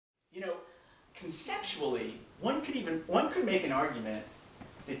conceptually, one could make an argument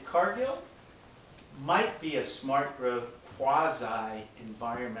that Cargill might be a smart growth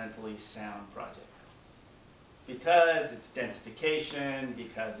quasi-environmentally sound project. Because it's densification,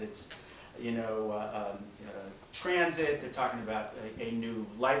 because it's transit, they're talking about a new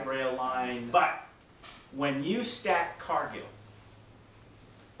light rail line. But when you stack Cargill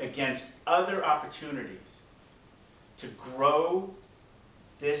against other opportunities to grow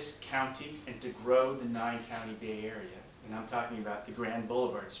this county and to grow the 9-county Bay Area, and I'm talking about the Grand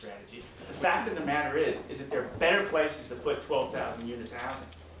Boulevard strategy, the fact of the matter is that there are better places to put 12,000 units of housing.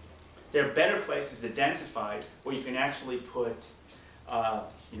 There are better places to densify where you can actually put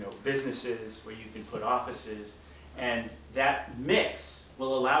businesses, where you can put offices, and that mix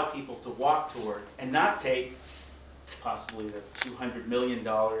will allow people to walk to work and not take possibly the $200 million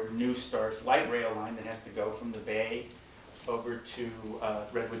New Starts light rail line that has to go from the Bay over to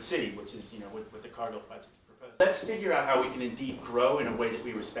Redwood City, which is what the Cargill project is proposing. Let's figure out how we can indeed grow in a way that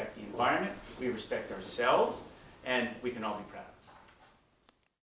we respect the environment, we respect ourselves, and we can all be proud.